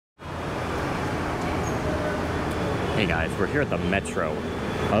Hey guys, we're here at the Metro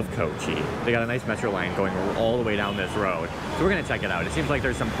of Kochi. They got a nice metro line going all the way down this road. So we're gonna check it out. It seems like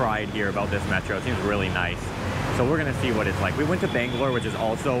there's some pride here about this metro. It seems really nice. So we're gonna see what it's like. We went to Bangalore, which is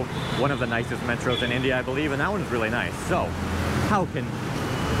also one of the nicest metros in India, I believe, and that one's really nice. So, how can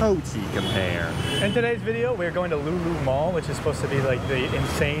Kochi compare? In today's video, we're going to Lulu Mall, which is supposed to be like the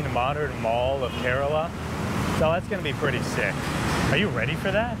insane modern mall of Kerela. So that's gonna be pretty sick. Are you ready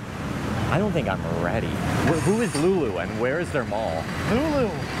for that? I don't think I'm ready. Who is Lulu and where is their mall? Lulu,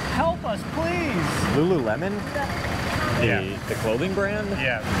 help us, please. Lululemon? The clothing brand?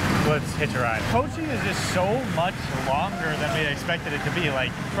 Yeah, let's hitch a ride. Kochi is just so much longer than we expected it to be.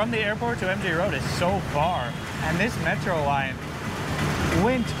 Like, from the airport to MJ Road is so far, and this metro line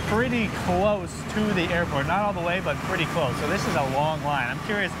went pretty close to the airport. Not all the way, but pretty close. So this is a long line. I'm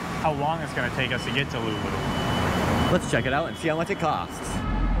curious how long it's gonna take us to get to Lulu. Let's check it out and see how much it costs.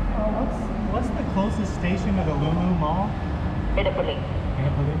 What's the closest station to the Lulu Mall? Edapoli.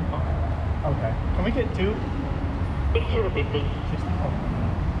 Edapoli? Oh. Okay. Can we get two? 60 rupees, please. 60?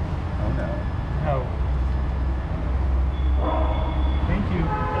 Oh no. Oh. Thank you.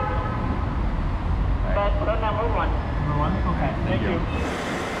 Platform number 1. Number 1? Okay. Thank you.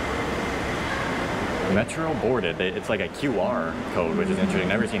 Metro boarded. It's like a QR code, which is interesting.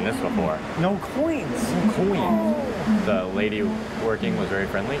 Never seen this before. No coins. No coins. Oh. The lady working was very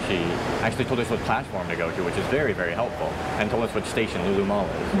friendly. She actually told us what platform to go to, which is very, very helpful, and told us which station Lulu Mall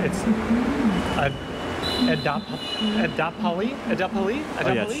is. It's Adapali?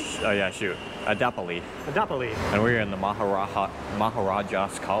 Oh yeah, shoot. Adapali. Adapali. And we're in the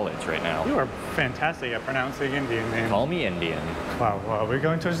Maharajas College right now. You are fantastic at pronouncing Indian names. Call me Indian. Wow, well, we're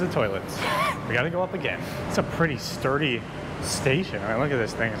going towards the toilets. We gotta go up again. It's a pretty sturdy station. I mean, look at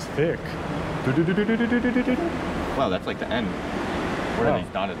this thing, it's thick. Wow, that's like the end. What are these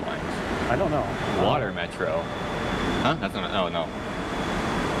dotted lines? I don't know. Water Metro. Huh? That's not, oh no.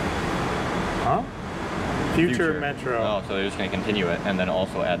 Huh? Future Metro. Oh, so they're just going to continue it and then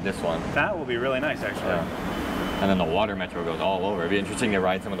also add this one. That will be really nice, actually. Yeah. And then the water metro goes all over. It'd be interesting to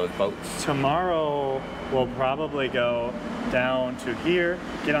ride some of those boats. Tomorrow, we'll probably go down to here,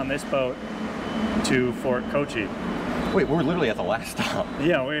 get on this boat to Fort Kochi. Wait, we're literally at the last stop.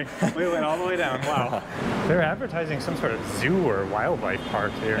 Yeah, we went all the way down. Wow. They're advertising some sort of zoo or wildlife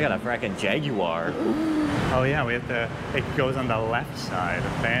park here. I got a fracking Jaguar. Oh yeah, we have to, it goes on the left side.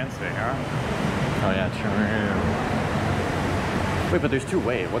 Fancy, huh? Oh yeah, true. Wait, but there's two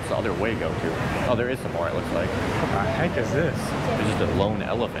ways. What's the other way go to? Oh, there is some more, it looks like. What the heck is this? There's just a lone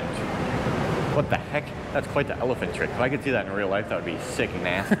elephant. What the heck? That's quite the elephant trick. If I could see that in real life, that would be sick and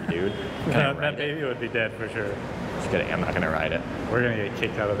nasty, dude. That baby would be dead for sure. Just kidding, I'm not gonna ride it. We're gonna get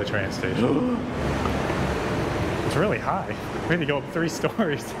kicked out of the train station. It's really high. We had to go up 3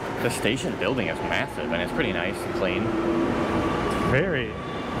 stories. The station building is massive and it's pretty nice and clean. Very,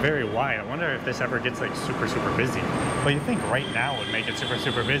 very wide. I wonder if this ever gets like super, super busy. Well, you think right now would make it super,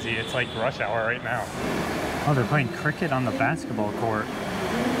 super busy. It's like rush hour right now. Oh, they're playing cricket on the basketball court.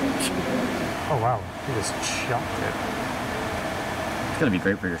 Oh wow, they just chucked it. It's gonna be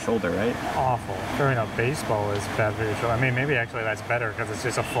great for your shoulder, right? Awful. Throwing a baseball is bad for your shoulder. I mean, maybe actually that's better because it's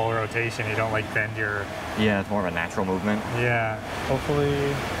just a full rotation. You don't like bend your... Yeah, it's more of a natural movement. Yeah. Hopefully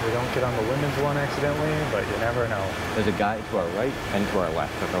we don't get on the women's one accidentally, but you never know. There's a guy to our right and to our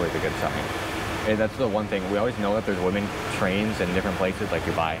left. That's always a good sign. Hey, that's the one thing. We always know that there's women trains in different places, like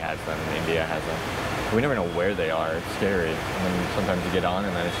Dubai has them, India has them. We never know where they are. It's scary. And then sometimes you get on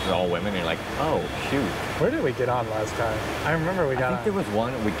and then it's just all women and you're like, oh, shoot. Where did we get on last time? I remember we got on. I think there was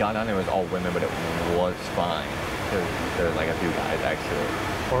one, we got on, it was all women, but it was fine. There was like a few guys, actually.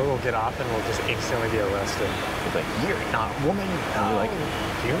 Or we'll get off and we'll just instantly be arrested. It's like, you're not a woman. And we're like,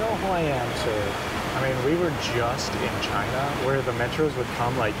 do you know who I am, sir? I mean, we were just in China where the metros would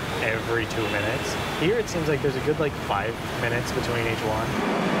come like every 2 minutes. Here it seems like there's a good like 5 minutes between each one.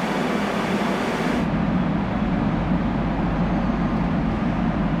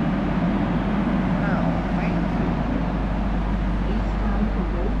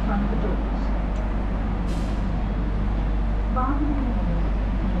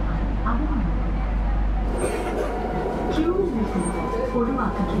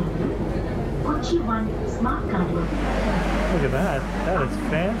 Look at that. That is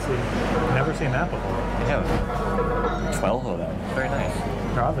fancy. Never seen that before. Yeah. 12 of them. Very nice.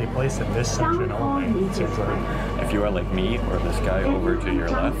 Probably placed in this section only, it seems like. If you are like me or this guy over to your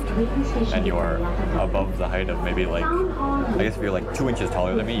left, and you are above the height of maybe like, I guess if you're like 2 inches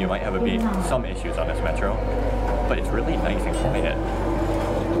taller than me, you might have some issues on this metro. But it's really nice and quiet.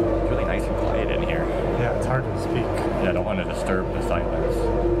 It's really nice and quiet in here. Yeah, it's hard to speak. Yeah, I don't want to disturb the silence.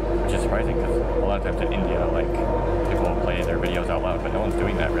 Which is surprising because a lot of times in India, like, if play their videos out loud, but no one's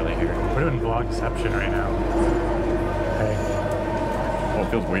doing that really here. We're doing vlogception right now. Okay. Oh,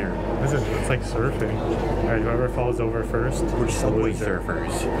 it feels weird. It's like surfing. All right, whoever falls over first. We're subway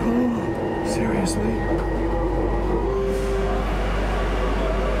surfers. Seriously?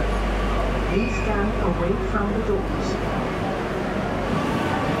 Please stand away from the doors.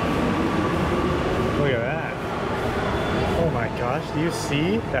 Look at that. Oh my gosh, do you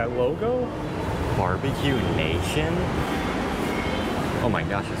see that logo? Barbecue Nation? Oh my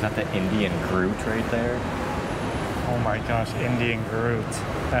gosh, is that the Indian Groot right there? Oh my gosh, Indian Groot.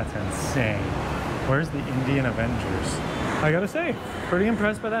 That's insane. Where's the Indian Avengers? I gotta say, pretty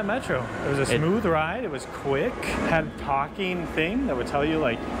impressed by that Metro. It was a smooth ride, it was quick, had a talking thing that would tell you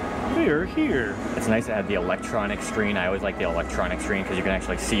like, we're here. It's nice to add the electronic screen. I always like the electronic screen because you can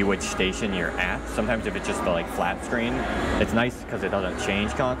actually see which station you're at. Sometimes if it's just the like flat screen, it's nice because it doesn't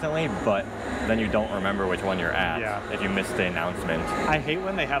change constantly, but then you don't remember which one you're at if you missed the announcement. I hate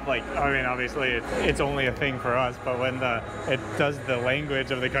when they have like, I mean, obviously it's only a thing for us, but when it does the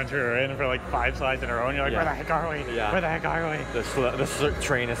language of the country we're in for like 5 slides in a row, and you're like, where the heck are we? Yeah. Where the heck are we? The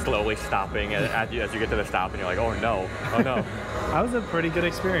train is slowly stopping as you get to the stop, and you're like, oh no, oh no. That was a pretty good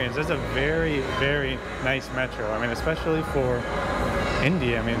experience. That's a very, very nice metro. I mean, especially for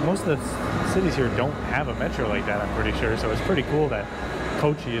India. I mean, most of the cities here don't have a metro like that, I'm pretty sure. So it's pretty cool that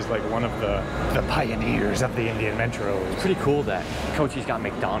Kochi is like one of the pioneers of the Indian metros. It's pretty cool that Kochi's got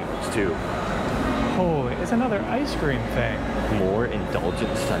McDonald's too. Holy, it's another ice cream thing. More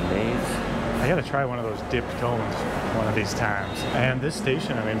indulgent sundaes. I gotta try one of those dipped cones one of these times. And this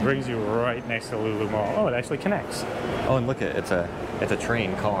station, I mean, brings you right next to Lulu Mall. Oh, it actually connects. Oh, and look, it's a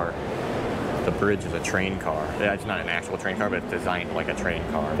train car. The bridge is a train car. Yeah, it's not an actual train car, but it's designed like a train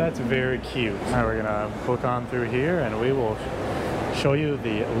car. That's very cute. All right, we're gonna book on through here, and we will show you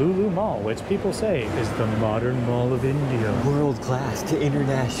the Lulu Mall, which people say is the modern mall of India. World class to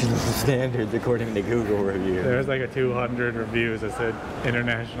international standards, according to Google review. There's like a 200 reviews that said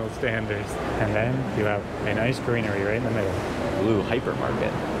international standards. And then you have a nice greenery right in the middle. Lulu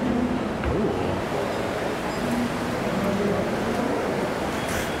Hypermarket. Ooh.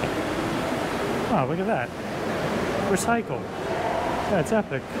 Oh, look at that. Recycle. That's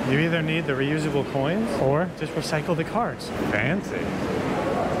epic. You either need the reusable coins or just recycle the cards. Fancy.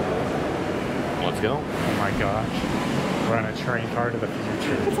 Let's go. Oh my gosh. We're on a train car to the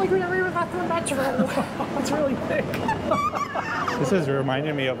future. It's like we never even got to the metro. It's really thick. This is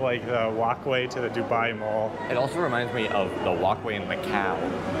reminding me of like the walkway to the Dubai Mall. It also reminds me of the walkway in Macau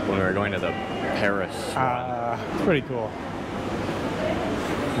when we were going to the Paris one. It's pretty cool.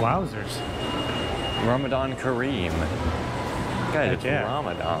 Wowzers. Ramadan Kareem. Guys, it's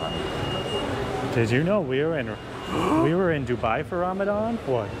Ramadan. Did you know we were in Dubai for Ramadan?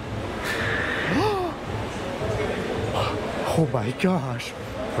 What? Oh my gosh.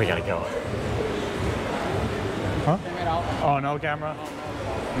 We gotta go. Huh? Oh, no camera?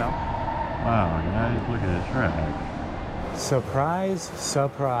 No. Wow, guys, look at this track. Surprise,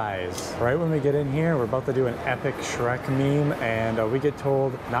 surprise. Right when we get in here, we're about to do an epic Shrek meme, and we get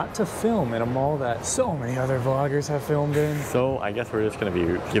told not to film in a mall that so many other vloggers have filmed in. So I guess we're just gonna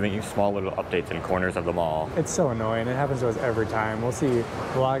be giving you small little updates in corners of the mall. It's so annoying. It happens to us every time. We'll see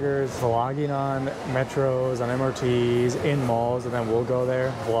vloggers vlogging on metros, on MRTs, in malls, and then we'll go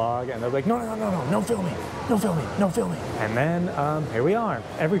there, vlog, and they'll be like, no filming, no filming, no filming. And then here we are.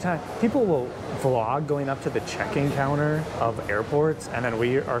 Every time, people will vlog going up to the check-in counter of airports, and then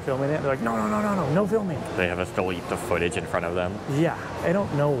we are filming it. They're like, no filming. They have us delete the footage in front of them. Yeah, I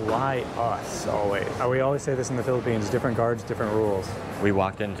don't know why us always. We always say this in the Philippines, different guards, different rules. We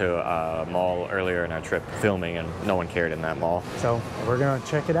walked into a mall earlier in our trip filming, and no one cared in that mall. So we're gonna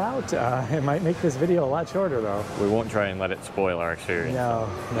check it out. It might make this video a lot shorter though. We won't try and let it spoil our experience. No.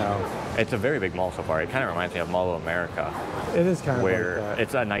 It's a very big mall so far. It kind of reminds me of Mall of America. It is kind of where like that.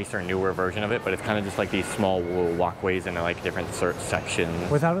 It's a nicer, newer version of it, but it's kind of just like these small little walkways and like different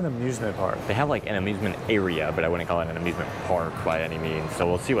sections. Without an amusement park. They have like an amusement area, but I wouldn't call it an amusement park by any means. So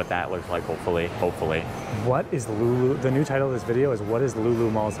we'll see what that looks like, hopefully. What is Lulu? The new title of this video is What is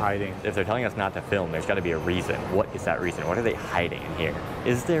Lulu Mall's hiding? If they're telling us not to film, there's got to be a reason. What is that reason? What are they hiding in here?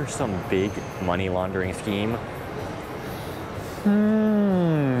 Is there some big money laundering scheme?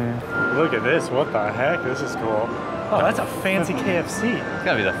 Look at this. What the heck? This is cool. Oh, that's a fancy KFC. It's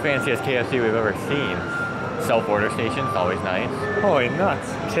gotta be the fanciest KFC we've ever seen. Self-order stations, always nice. Holy nuts.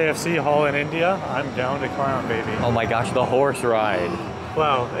 KFC Hall in India? I'm down to clown, baby. Oh my gosh, the horse ride.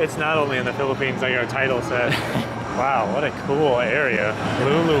 Well, it's not only in the Philippines like our title said. Wow, what a cool area.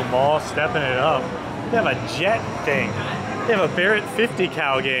 Lulu Mall stepping it up. They have a jet thing. They have a Barrett 50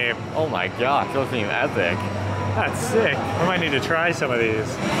 cal game. Oh my gosh, those seem epic. That's sick. I might need to try some of these.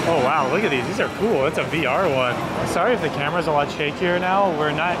 Oh wow, look at these. These are cool. It's a VR one. Sorry if the camera's a lot shakier now.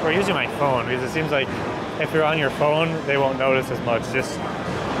 We're using my phone because it seems like if you're on your phone, they won't notice as much. Just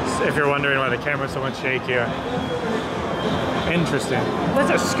if you're wondering why the camera's so much shakier. Interesting. That's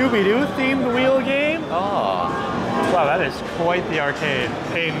a Scooby-Doo themed wheel game? Oh. Wow, that is quite the arcade.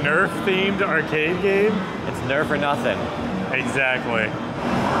 A Nerf themed arcade game? It's Nerf or nothing. Exactly.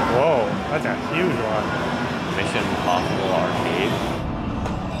 Whoa, that's a huge one. Mission Impossible arcade.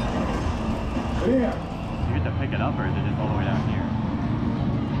 Yeah. You get to pick it up, or is it just all the way down here?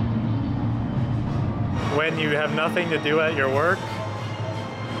 When you have nothing to do at your work,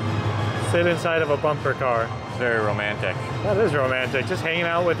 sit inside of a bumper car. It's very romantic. That is romantic. Just hanging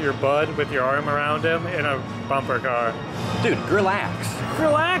out with your bud with your arm around him in a bumper car. Dude, relax.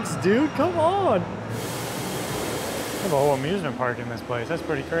 Relax, dude. Come on. We have a whole amusement park in this place. That's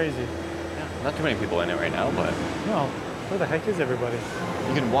pretty crazy. Yeah, not too many people in it right now, but No, where the heck is everybody?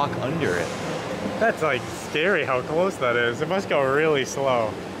 you can walk under it. That's like scary how close that is. It must go really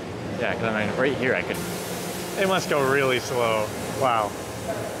slow. Yeah, because I mean, right here I could. It must go really slow. Wow,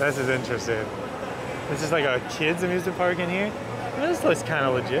 this is interesting. This is like a kids amusement park in here. This looks kind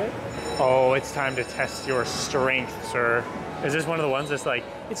of legit. Oh, it's time to test your strength, sir. Is this one of the ones that's like,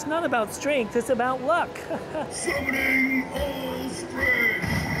 it's not about strength, it's about luck. Summoning all strength!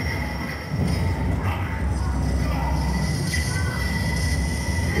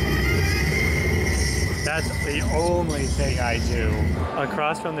 That's the only thing I do.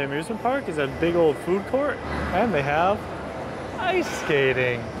 Across from the amusement park is a big old food court, and they have ice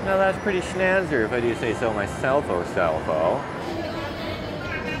skating. No, that's pretty schnazzer if I do say so myself, oh self-oh.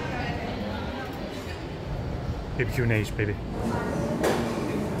 BBQ Nation, baby.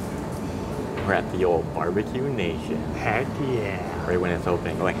 We're at the old Barbecue Nation. Heck yeah. Right when it's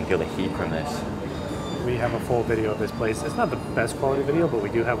opening. Oh, I can feel the heat from this. We have a full video of this place. It's not the best quality video, but we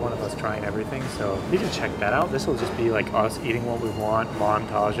do have one of us trying everything, so you can check that out. This will just be like us eating what we want,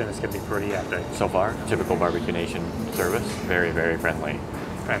 montage, and it's gonna be pretty epic. So far, typical Barbecue Nation service. Very, very friendly.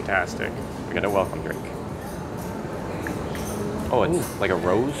 Fantastic. We got a welcome drink. Oh, it's like a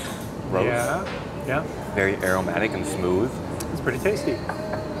rose? Rose? Yeah. Very aromatic and smooth. It's pretty tasty.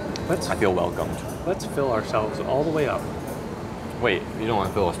 I feel welcomed. Let's fill ourselves all the way up. Wait, you don't want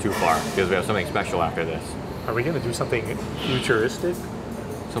to fill us too far because we have something special after this. Are we gonna do something futuristic?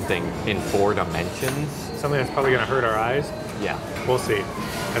 Something in 4 dimensions? Something that's probably gonna hurt our eyes? Yeah. We'll see.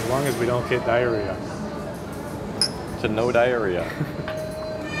 As long as we don't get diarrhea. To no diarrhea.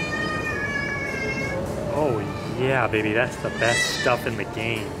 Oh yeah, baby, that's the best stuff in the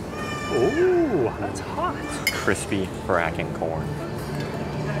game. Ooh, that's hot. Crispy fracking corn.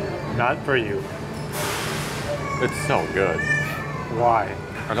 Not for you. It's so good. Why?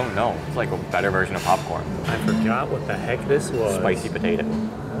 I don't know. It's like a better version of popcorn. I forgot what the heck this was. Spicy potato.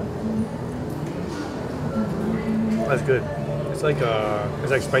 That's good. It's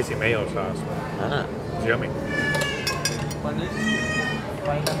like spicy mayo sauce. Ah. It's yummy.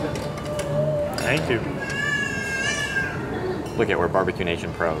 Thank you. Look at, we're Barbecue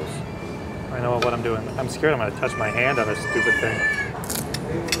Nation pros. I know what I'm doing. I'm scared I'm gonna touch my hand on this stupid thing.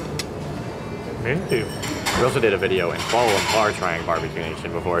 Thank you. We also did a video in Kuala Lumpur trying Barbecue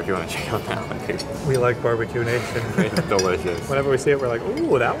Nation before if you want to check out that one too. We like Barbecue Nation. It's delicious. Whenever we see it, we're like,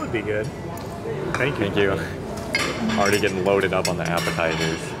 ooh, that would be good. Thank you. Thank you. Already getting loaded up on the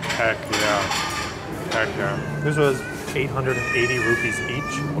appetizers. Heck yeah. Heck yeah. This was 880 rupees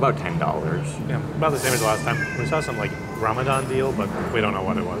each. About $10. Yeah, about the same as last time. We saw some like Ramadan deal, but we don't know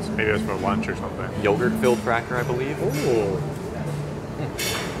what it was. Maybe it was for lunch or something. Yogurt-filled cracker, I believe. Ooh.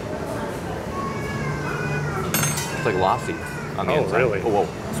 It's like lassi on the inside. Really? Oh, whoa.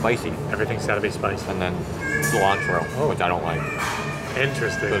 Spicy. Everything's gotta be spicy. And then cilantro, which I don't like.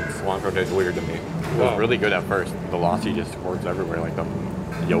 Interesting. The cilantro tastes weird to me. It was really good at first. The lassi just squirts everywhere like the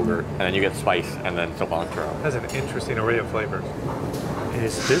yogurt. And then you get spice and then cilantro. That's an interesting array of flavors.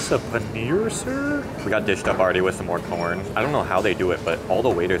 Is this a paneer, sir? We got dished up already with some more corn. I don't know how they do it, but all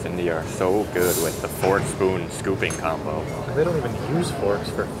the waiters in there are so good with the fork, spoon, scooping combo. They don't even use forks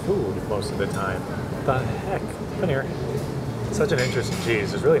for food most of the time. What the heck? Paneer. Such an interesting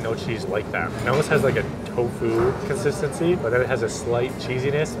cheese. There's really no cheese like that. It almost has like a tofu consistency, but then it has a slight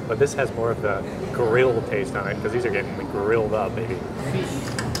cheesiness, but this has more of the grilled taste on it because these are getting grilled up, baby.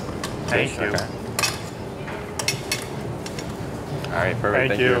 Thank you. Okay. All right, perfect.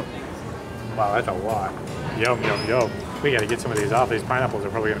 Thank you. Wow, that's a lot. Yum, yum, yum. We gotta get some of these off. These pineapples are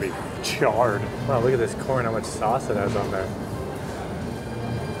probably gonna be charred. Wow, look at this corn, how much sauce it has on there.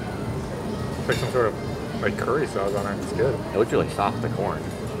 It's like some sort of like curry sauce on it. It's good. It looks really soft, the corn.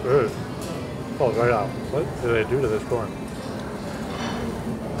 Good. falls right out. What do they do to this corn?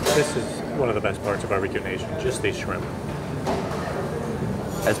 This is one of the best parts of Barbecue Nation, just these shrimp.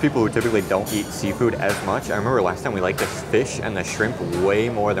 As people who typically don't eat seafood as much, I remember last time we liked the fish and the shrimp way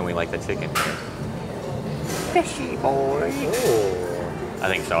more than we like the chicken here. Fishy boy. Oh. I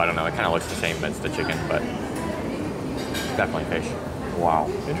think so, I don't know. It kind of looks the same as the chicken, but definitely fish.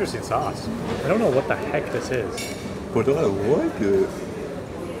 Wow. Interesting sauce. I don't know what the heck this is. But I like it.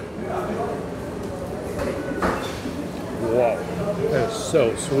 Whoa. That is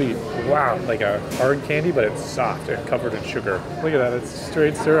so sweet. Wow. Like a hard candy, but it's soft and covered in sugar. Look at that. It's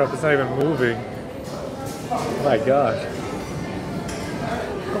straight syrup. It's not even moving. Oh my gosh.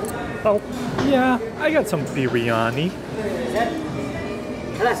 Oh, yeah. I got some biryani.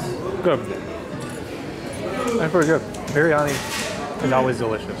 Good. That's pretty good. Biryani is always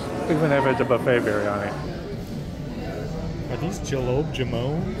delicious. Even if it's a buffet biryani. Are these jalob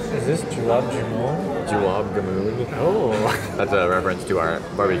jamon? Is this jalab jamon? Jalab Gamoon. Oh. That's a reference to our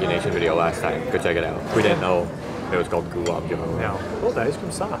Barbecue Nation video last time. Go check it out. We didn't know it was called Gulab Gamoon. Now, oh, the ice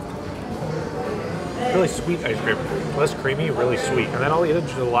cream's soft. Really sweet ice cream. Less creamy, really sweet. And then I'll eat a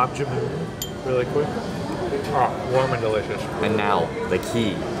jalab jamon really quick. Oh, warm and delicious. And now, the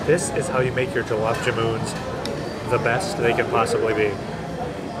key. This is how you make your jalab jamoons the best they can possibly be.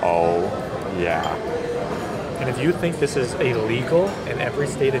 Oh, yeah. And if you think this is illegal in every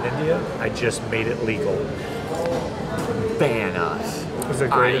state in India, I just made it legal. Ban us. It's the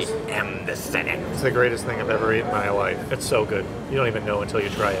greatest. I am the Senate. It's the greatest thing I've ever eaten in my life. It's so good. You don't even know until you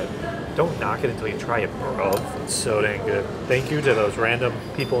try it. Don't knock it until you try it, bro. It's so dang good. Thank you to those random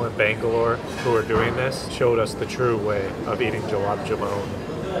people in Bangalore who are doing this. Showed us the true way of eating jalab jamon.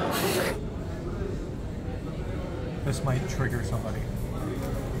 This might trigger somebody.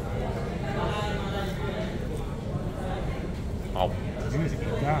 Oh, You just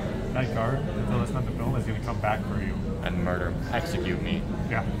eat that. That guard, until it's not the film, is going to come back for you. and murder. Execute me.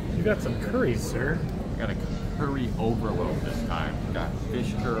 Yeah. You got some curry, sir. Got a curry overload this time. Got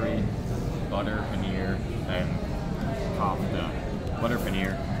fish curry, butter paneer, and kofta. Butter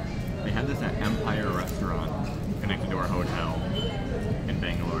paneer. They had this at Empire Restaurant connected to our hotel in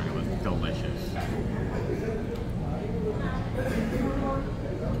Bangalore, and it was delicious.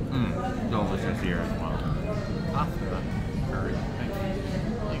 Delicious here as well. Kofta curry. I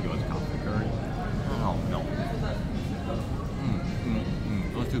think it was kofta curry. Oh no.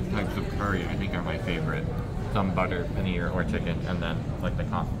 Those two types of curry I think are my favorite. Some butter, paneer, or chicken, and then like the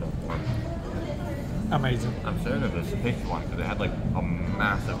kofta one. Amazing. I'm scared of this fish one because it had like a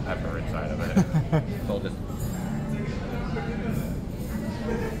massive pepper inside of it. So I'll just.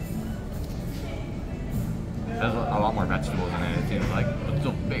 There's a lot more vegetables in it, it seems like. But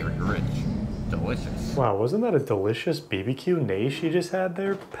still very rich. Delicious. Wow, wasn't that a delicious BBQ Naish you just had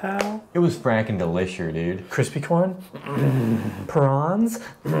there, pal? It was fracking delicious, dude. Crispy corn? Prawns?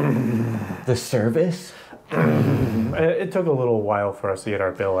 The service? It took a little while for us to get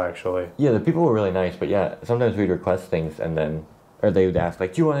our bill, actually. Yeah, the people were really nice, but yeah, sometimes we'd request things and then, or they would ask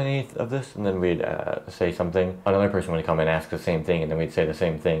like, do you want any of this? And then we'd say something. Another person would come and ask the same thing, and then we'd say the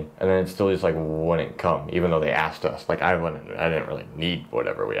same thing. And then it still just like wouldn't come, even though they asked us. Like I didn't really need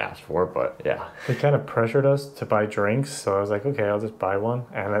whatever we asked for, but yeah. They kind of pressured us to buy drinks, so I was like, okay, I'll just buy one.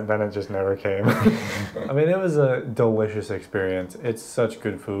 And then it just never came. I mean, it was a delicious experience. It's such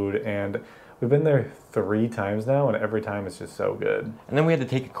good food, and we've been there 3 times now, and every time it's just so good. And then we had to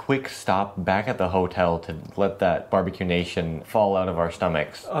take a quick stop back at the hotel to let that Barbecue Nation fall out of our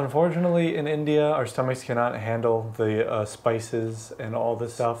stomachs. Unfortunately, in India, our stomachs cannot handle the spices and all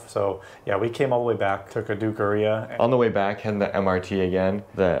this stuff. So yeah, we came all the way back, took a Dukaria. On the way back, heading the MRT again,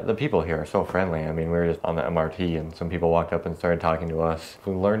 the people here are so friendly. I mean, we were just on the MRT and some people walked up and started talking to us.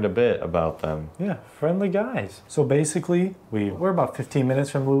 We learned a bit about them. Yeah, friendly guys. So basically, we're about 15 minutes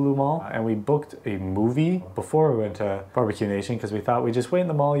from Lulu Mall, and we booked a movie before we went to Barbecue Nation because we thought we'd just wait in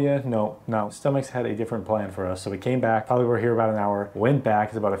the mall. No. Stomachs had a different plan for us. So we came back, probably were here about an hour, went back,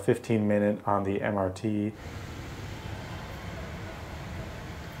 it's about a 15-minute on the MRT.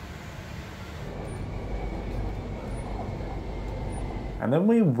 And then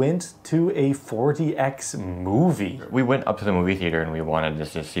we went to a 4DX movie. We went up to the movie theater and we wanted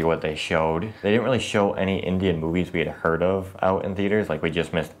just to see what they showed. They didn't really show any Indian movies we had heard of out in theaters. Like we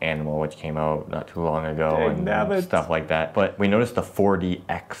just missed Animal, which came out not too long ago, and stuff like that. But we noticed the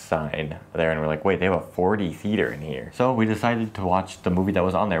 4DX sign there and we're like, wait, they have a 4D theater in here. So we decided to watch the movie that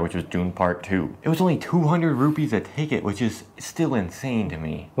was on there, which was Dune Part 2. It was only 200 rupees a ticket, which is still insane to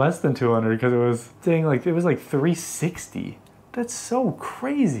me. Less than 200 because it was saying like, it was like 360. That's so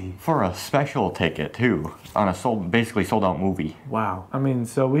crazy. For a special ticket too, on a basically sold out movie. Wow. I mean,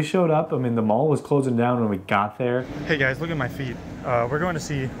 so we showed up. I mean, the mall was closing down when we got there. Hey guys, look at my feet. We're going to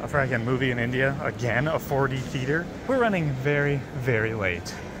see a fracking movie in India. Again, a 4D theater. We're running very, very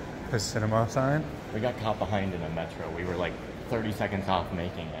late. The cinema sign. We got caught behind in a metro. We were like 30 seconds off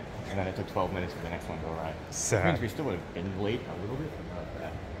making it. And then it took 12 minutes for the next one to arrive. Sad. That means we still would have been late a little bit. But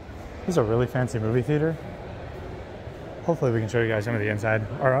not This is a really fancy movie theater. Hopefully we can show you guys some of the inside.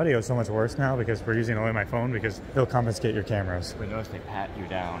 Our audio is so much worse now because we're using only my phone because they'll confiscate your cameras. We noticed they pat you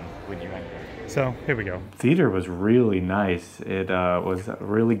down when you enter. So here we go. Theater was really nice. It was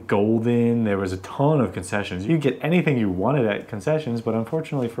really golden. There was a ton of concessions. You could get anything you wanted at concessions, but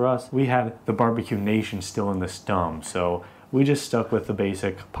unfortunately for us, we had the Barbecue Nation still in the stum. So we just stuck with the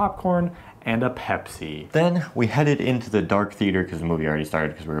basic popcorn and a Pepsi. Then we headed into the dark theater because the movie already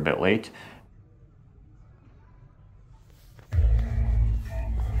started because we were a bit late.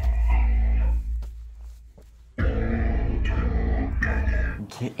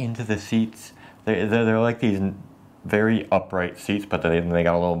 Get into the seats. They're like these very upright seats, but they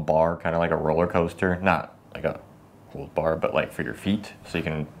got a little bar, kind of like a roller coaster. Not like a whole bar, but like for your feet, so you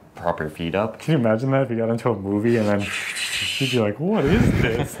can prop your feet up. Can you imagine that if you got into a movie and then you'd be like, what is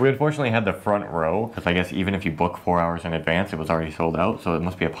this? We unfortunately had the front row, because I guess even if you book 4 hours in advance, it was already sold out, so it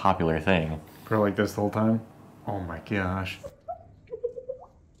must be a popular thing. For like this the whole time? Oh my gosh.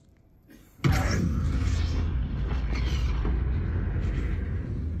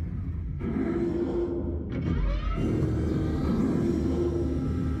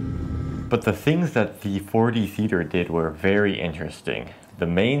 But the things that the 4D theater did were very interesting. The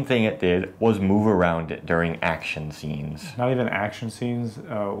main thing it did was move around it during action scenes. Not even action scenes,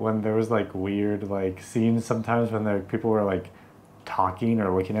 when there was like weird like scenes sometimes when people were like talking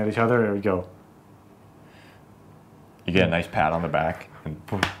or looking at each other, it would go. You get a nice pat on the back. And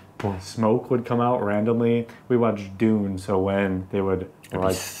boom, boom. Smoke would come out randomly. We watched Dune, so when they would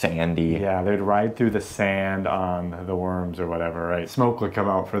like sandy. Yeah, they'd ride through the sand on the worms or whatever, right? Smoke would come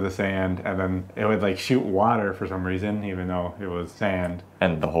out for the sand, and then it would like shoot water for some reason, even though it was sand.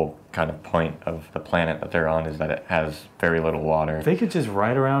 And the whole kind of point of the planet that they're on is that it has very little water. They could just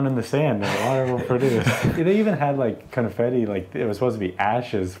ride around in the sand and the water will produce. They even had like confetti, like it was supposed to be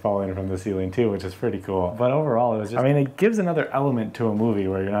ashes falling from the ceiling too, which is pretty cool. But overall, it was just, I mean, it gives another element to a movie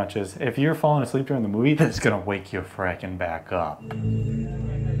where you're not just, if you're falling asleep during the movie, it's gonna wake you fracking back up.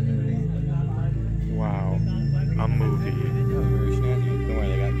 Wow, a movie. Don't worry,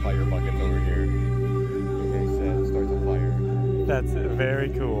 they got fire buckets over here. In case it starts a fire. That's very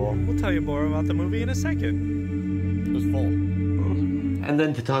cool. We'll tell you more about the movie in a second. It was full. And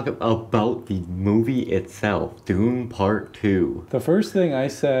then to talk about the movie itself, Dune Part 2. The first thing I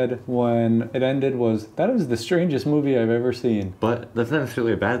said when it ended was, that is the strangest movie I've ever seen. But that's not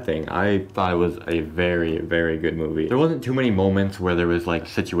necessarily a bad thing. I thought it was a very, very good movie. There wasn't too many moments where there was like a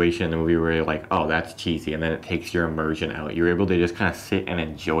situation in the movie where you're like, oh, that's cheesy, and then it takes your immersion out. You're able to just kind of sit and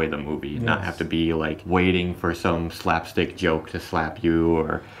enjoy the movie, yes. Not have to be like waiting for some slapstick joke to slap you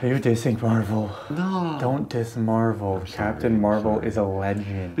or... Are you dissing Marvel? No. Don't diss Marvel. Captain Marvel is a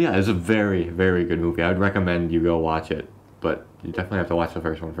legend. Yeah, it's a very, very good movie. I would recommend you go watch it, but you definitely have to watch the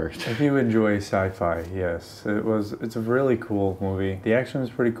first one first. If you enjoy sci-fi, yes. It's a really cool movie. The action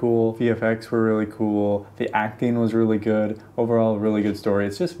was pretty cool. VFX were really cool. The acting was really good. Overall, really good story.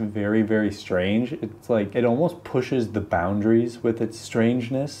 It's just very, very strange. It's like, it almost pushes the boundaries with its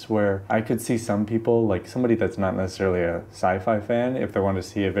strangeness, where I could see some people, like somebody that's not necessarily a sci-fi fan, if they wanted to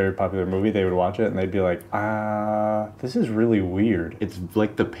see a very popular movie, they would watch it and they'd be like, this is really weird. It's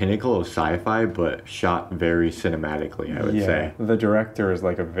like the pinnacle of sci-fi, but shot very cinematically, I would say. The director is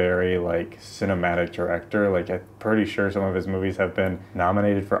like a very like cinematic director. Like I'm pretty sure some of his movies have been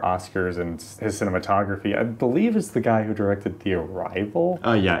nominated for Oscars, and his cinematography, I believe, is the guy who directed The Arrival.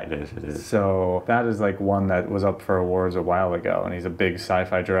 Yeah, it is. So that is like one that was up for awards a while ago, and he's a big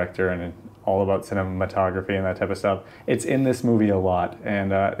sci-fi director and all about cinematography and that type of stuff. It's in this movie a lot,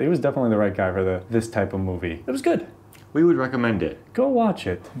 and he was definitely the right guy for this type of movie. It was good. We would recommend it. Go watch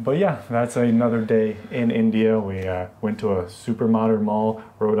it. But yeah, that's another day in India. We went to a super modern mall,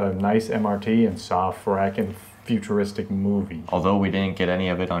 rode a nice MRT, and saw a frackin' futuristic movie. Although we didn't get any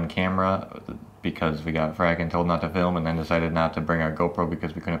of it on camera, because we got fracking told not to film and then decided not to bring our GoPro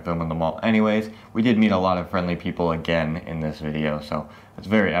because we couldn't film in the mall anyways. We did meet a lot of friendly people again in this video, so it's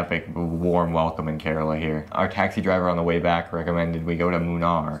very epic, warm welcome in Kerala here. Our taxi driver on the way back recommended we go to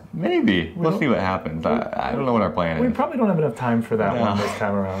Munnar. Maybe. We'll see what happens. I don't know what our plan is. We probably don't have enough time for that one this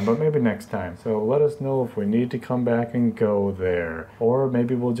time around, but maybe next time. So let us know if we need to come back and go there. Or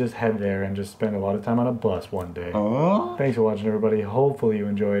maybe we'll just head there and just spend a lot of time on a bus one day. Thanks for watching, everybody. Hopefully you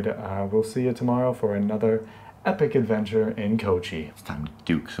enjoyed. We'll see you tomorrow for another epic adventure in Kochi. It's time to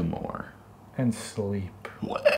duke some more. And sleep. What?